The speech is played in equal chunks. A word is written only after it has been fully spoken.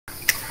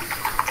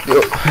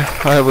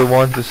Hi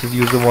everyone, this is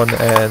youuuuu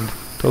and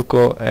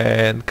Turko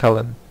and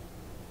calleN.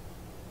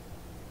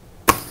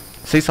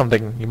 Say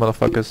something, you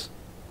motherfuckers.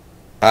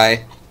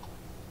 Hi.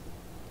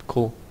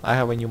 Cool. I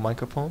have a new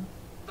microphone.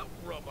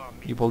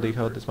 You probably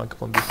heard this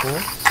microphone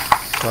before,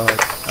 but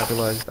I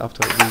realized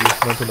after we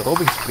went on the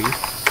robbing spree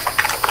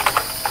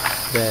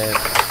that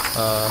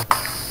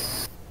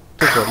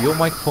Turko, your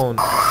microphone,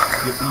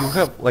 you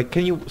have like,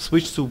 can you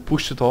switch to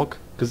push to talk?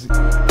 Cause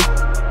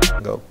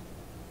go.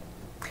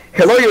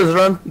 Hello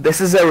user,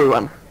 this is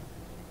everyone.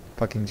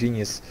 Fucking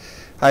genius.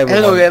 Hi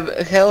everyone.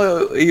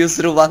 Hello,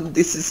 user one.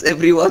 This is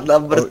everyone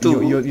number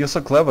 2. You're so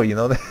clever, you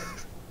know that.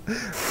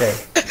 Okay.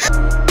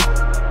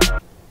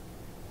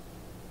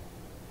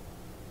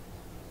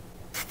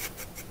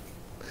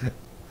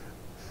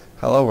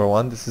 Hello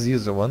everyone, this is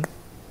youuuuu.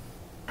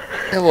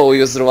 Hello,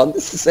 user one.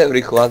 This is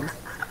everyone.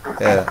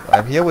 Yeah,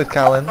 I'm here with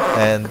calleN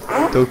and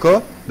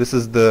Turko. This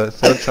is the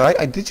third try.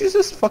 Did you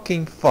just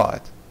fucking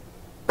fart?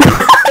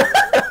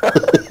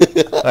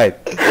 Right.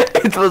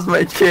 It was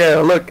my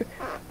chair, look.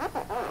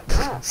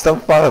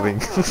 Stop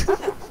farting.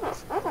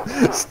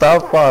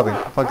 Stop farting,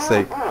 for fuck's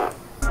sake.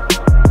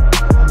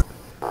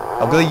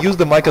 I'm gonna use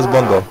the mic as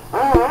bongo.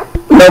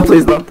 No,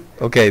 please don't.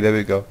 Okay, there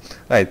we go.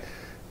 Right,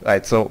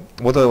 so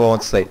what do I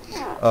want to say?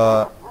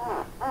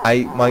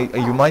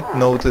 You might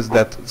notice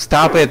that...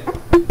 Stop it!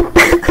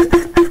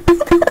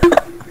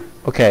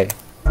 Okay.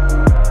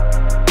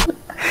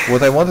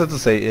 What I wanted to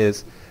say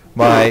is,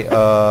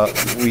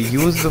 we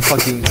used the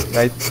fucking...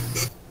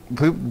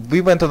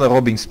 We went on a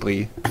robbing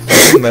spree.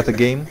 Meta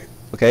game.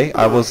 Okay,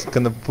 I was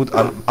gonna put...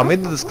 I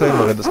made the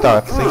disclaimer at the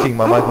start, thinking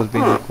my mic was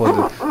being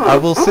recorded. I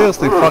will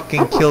seriously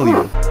fucking kill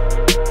you.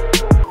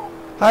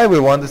 Hi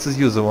everyone, this is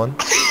youuuuu.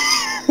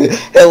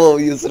 Hello,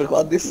 user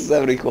one. This is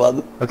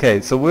everyone. Okay,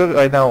 so we're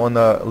right now on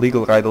a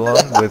legal ride-along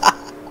with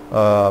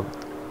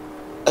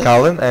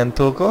calleN and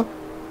Turko.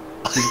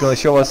 He's gonna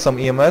show us some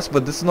EMS,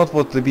 but this is not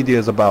what the video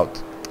is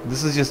about.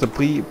 This is just a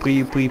preview.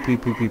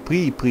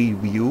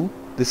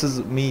 This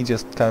is me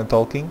just kind of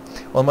talking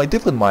on my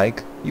different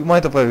mic. You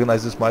might have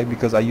recognized this mic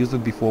because I used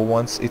it before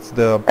once. It's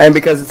the... And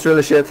because it's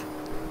really shit.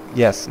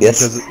 Yes.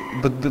 Because,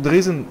 but the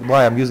reason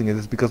why I'm using it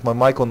is because my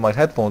mic on my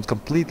headphones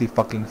completely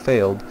fucking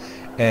failed,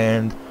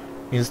 and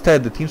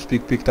instead the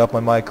TeamSpeak picked up my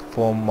mic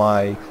from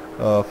my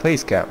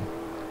face cam.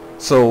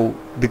 So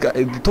the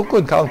Turko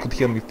and calleN could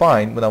hear me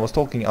fine when I was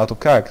talking out of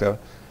character,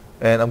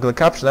 and I'm gonna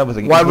caption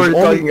everything. Why were you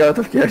talking out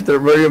of character?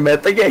 Were you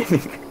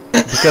metagaming?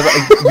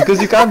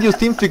 Because you can't use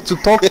TeamSpeak to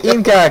talk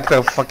in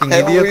character, fucking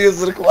Hello, idiot.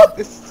 user one.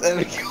 This is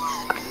everyone.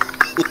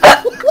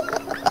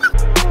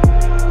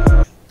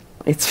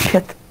 It's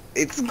shit.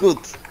 It's good.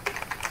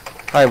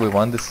 Hi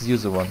everyone, this is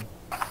youuuuu.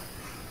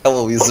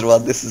 Hello, user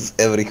one. This is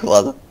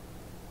everyone.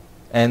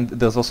 And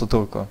there's also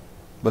Turko,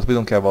 but we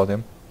don't care about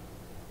him.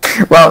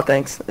 Wow,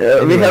 thanks. We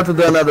Anyway. have to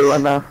do another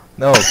one now.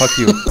 No, fuck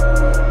you.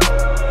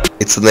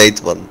 It's an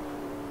 8 one.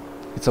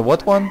 It's a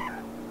what one?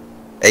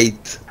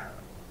 8.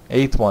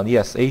 8th one,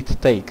 yes, 8th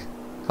take.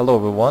 Hello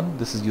everyone,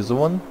 this is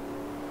youuuuu.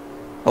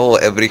 Oh,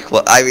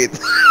 everyone. I mean...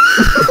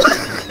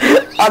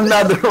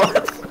 Another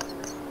one.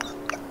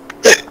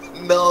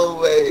 No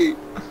way.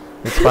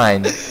 It's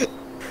fine.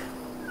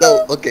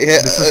 No, okay.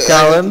 This is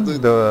calleN,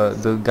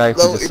 the guy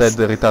who just said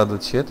the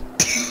retarded shit.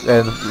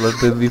 And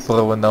let it be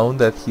forever known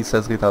that he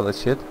says retarded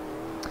shit.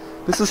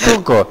 This is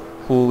Turko,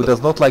 who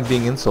does not like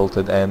being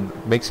insulted and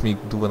makes me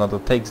do another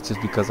take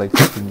just because I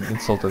fucking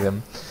insulted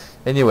him.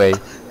 Anyway.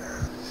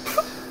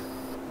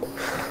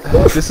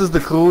 This is the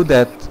crew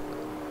that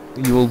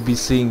you will be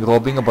seeing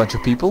robbing a bunch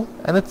of people,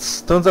 and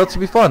it turns out to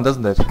be fun,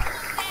 doesn't it?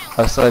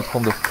 Aside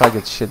from the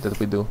faggot shit that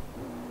we do.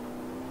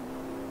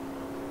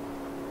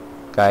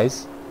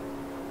 Guys?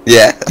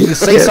 Yeah. You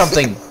say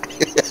something!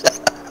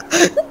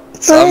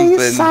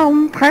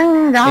 Something.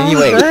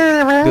 Anyway,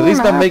 the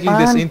reason I'm making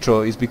this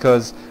intro is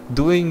because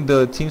doing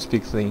the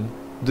TeamSpeak thing,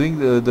 doing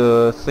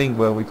the thing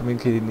where we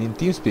communicated in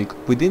TeamSpeak,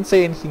 we didn't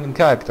say anything in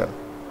character,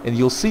 and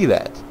you'll see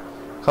that.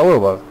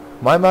 However,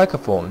 my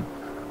microphone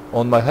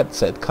on my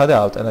headset cut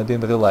out and I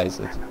didn't realize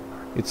it.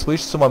 It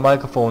switched to my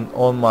microphone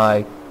on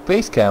my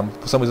face cam.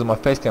 For some reason my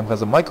face cam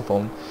has a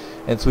microphone,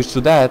 and switched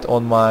to that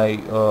on my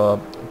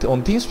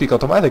on TeamSpeak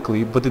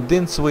automatically, but it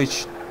didn't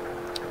switch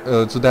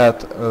to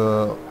that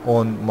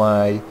on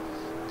my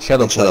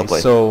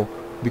Shadowplay. So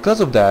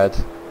because of that,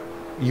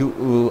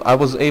 I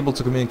was able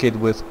to communicate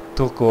with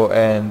Turko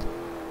and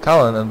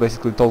calleN and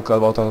basically talk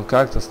about our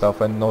character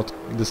stuff and not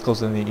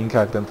disclose any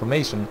in-character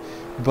information.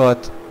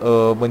 But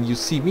when you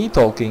see me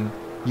talking,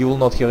 you will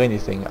not hear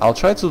anything. I'll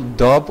try to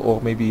dub,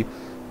 or maybe...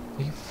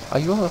 Are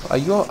you...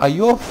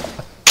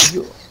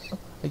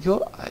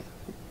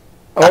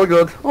 All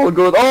good, all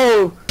good,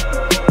 oh!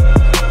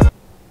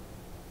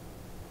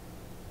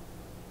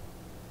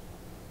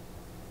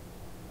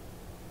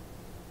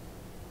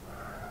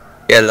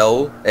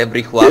 Hello,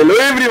 everyone. Hello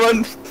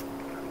everyone!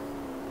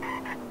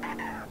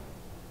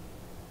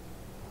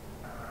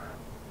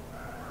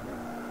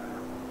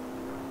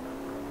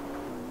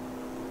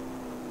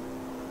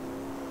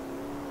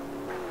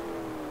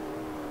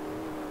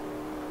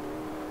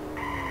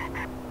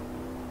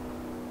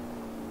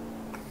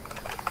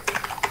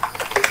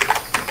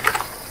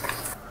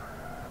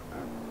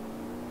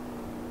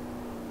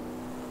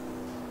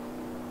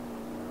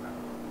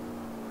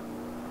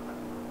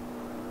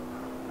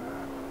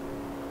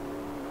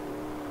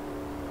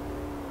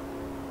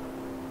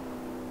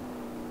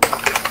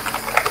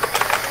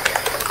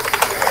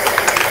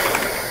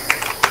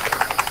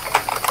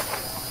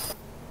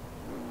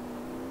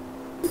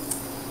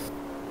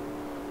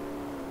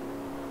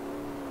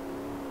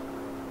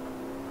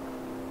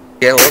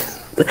 Yeah,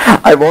 what?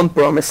 I won't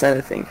promise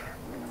anything.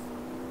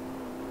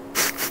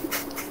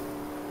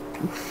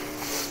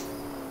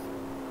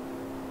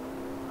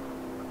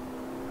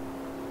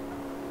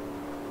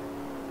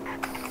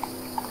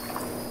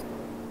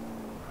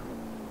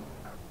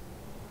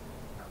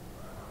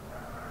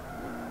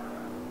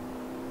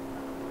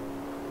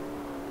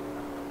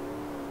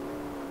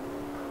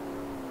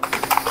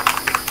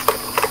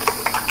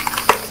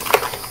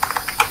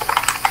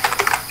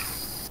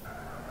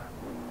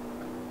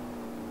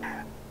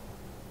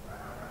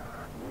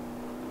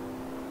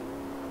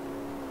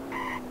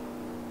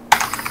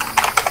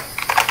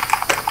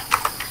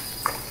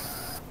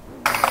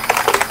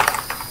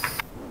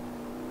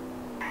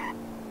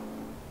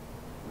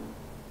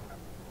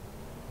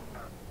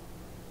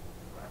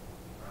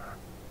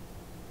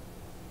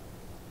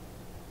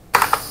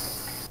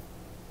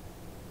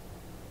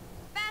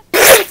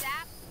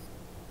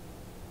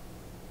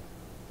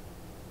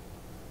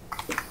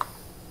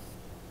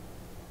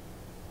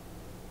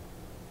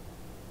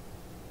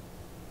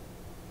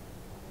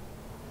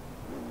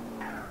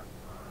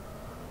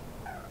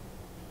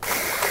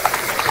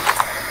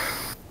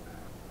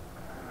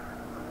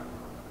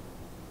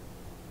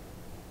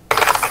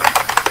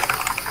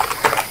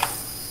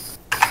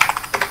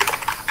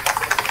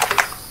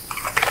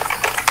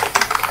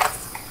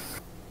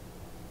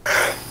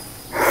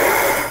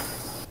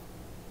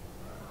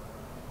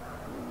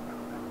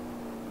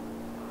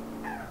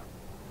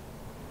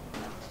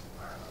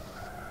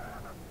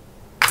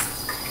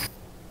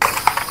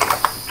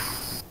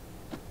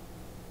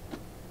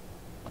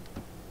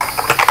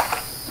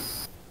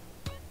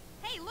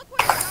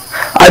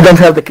 I don't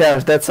have the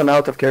cash, that's an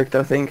out of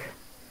character thing.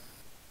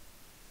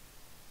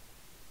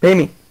 Pay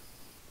me.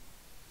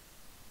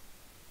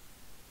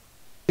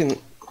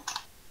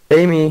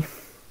 Pay me.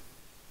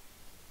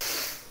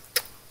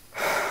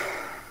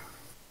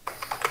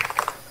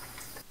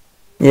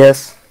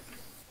 Yes.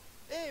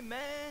 Hey man.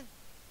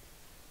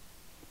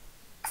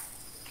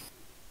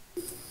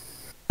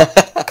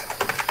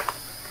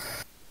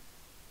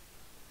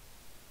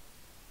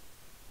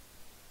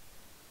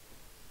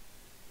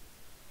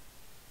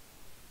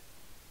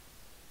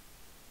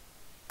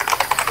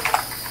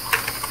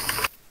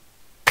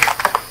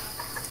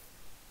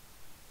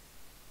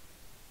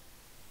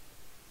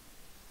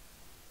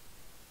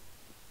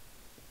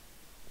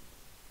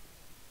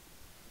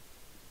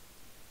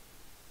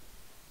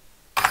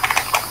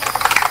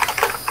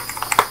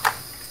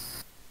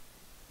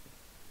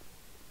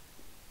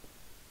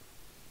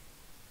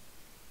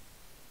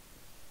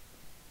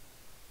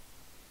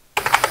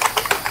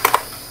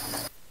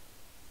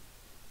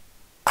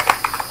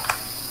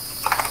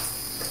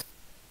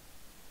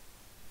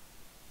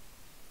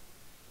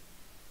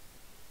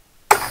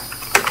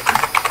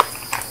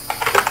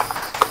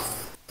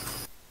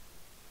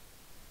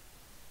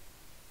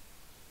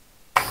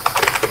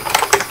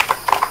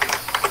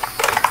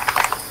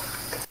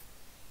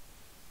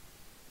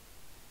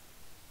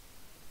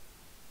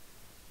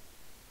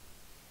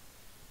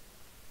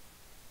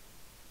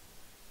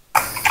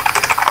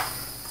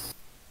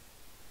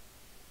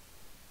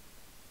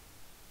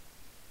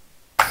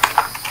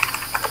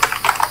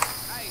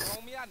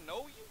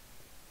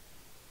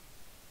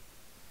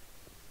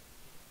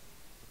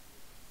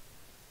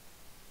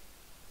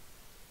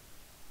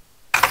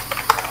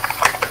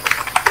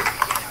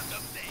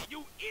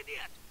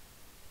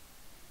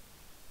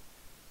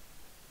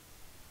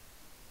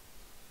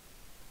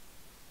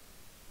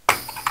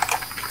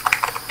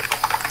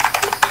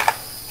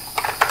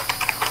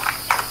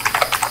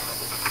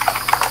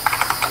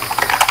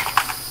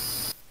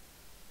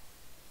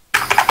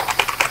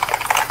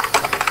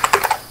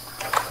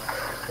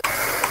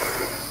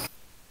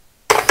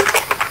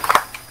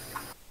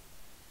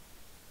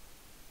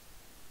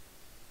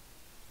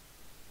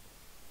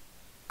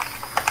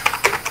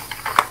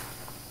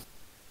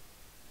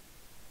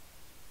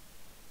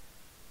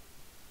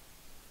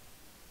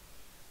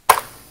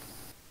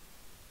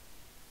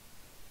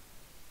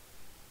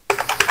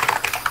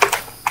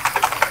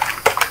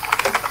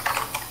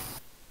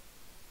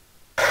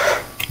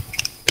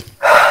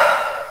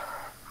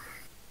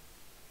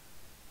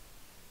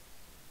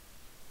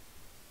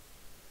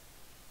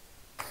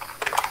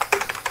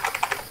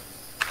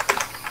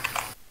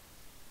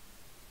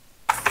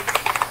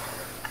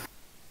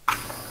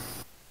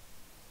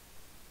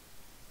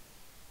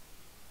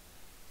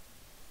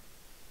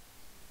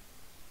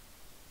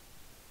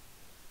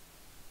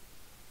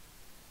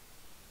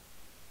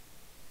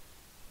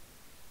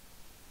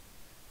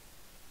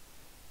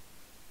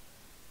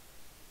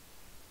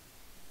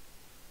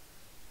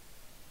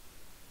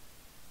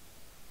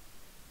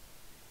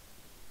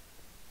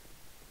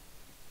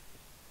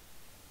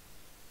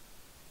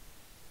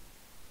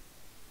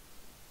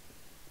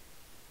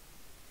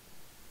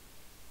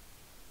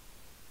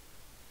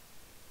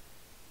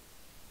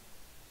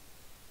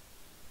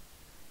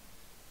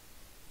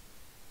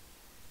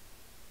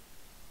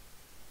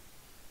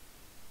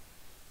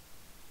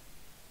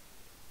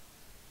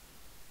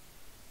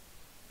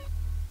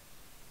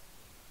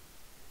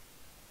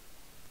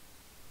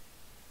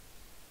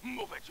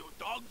 Move it, you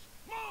dogs!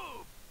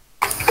 Move!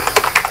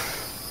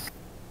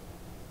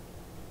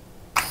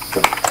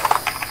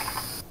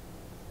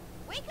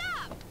 Wake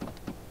up!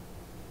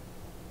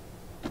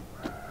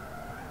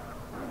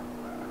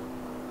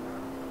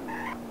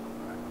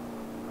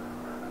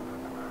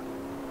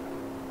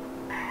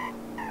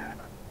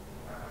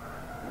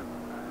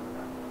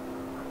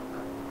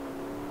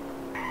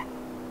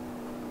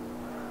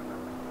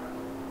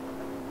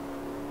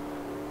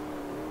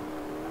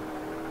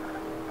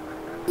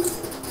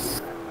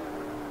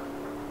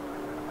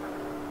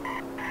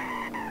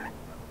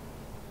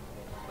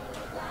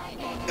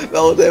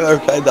 Well, they were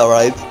kinda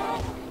right.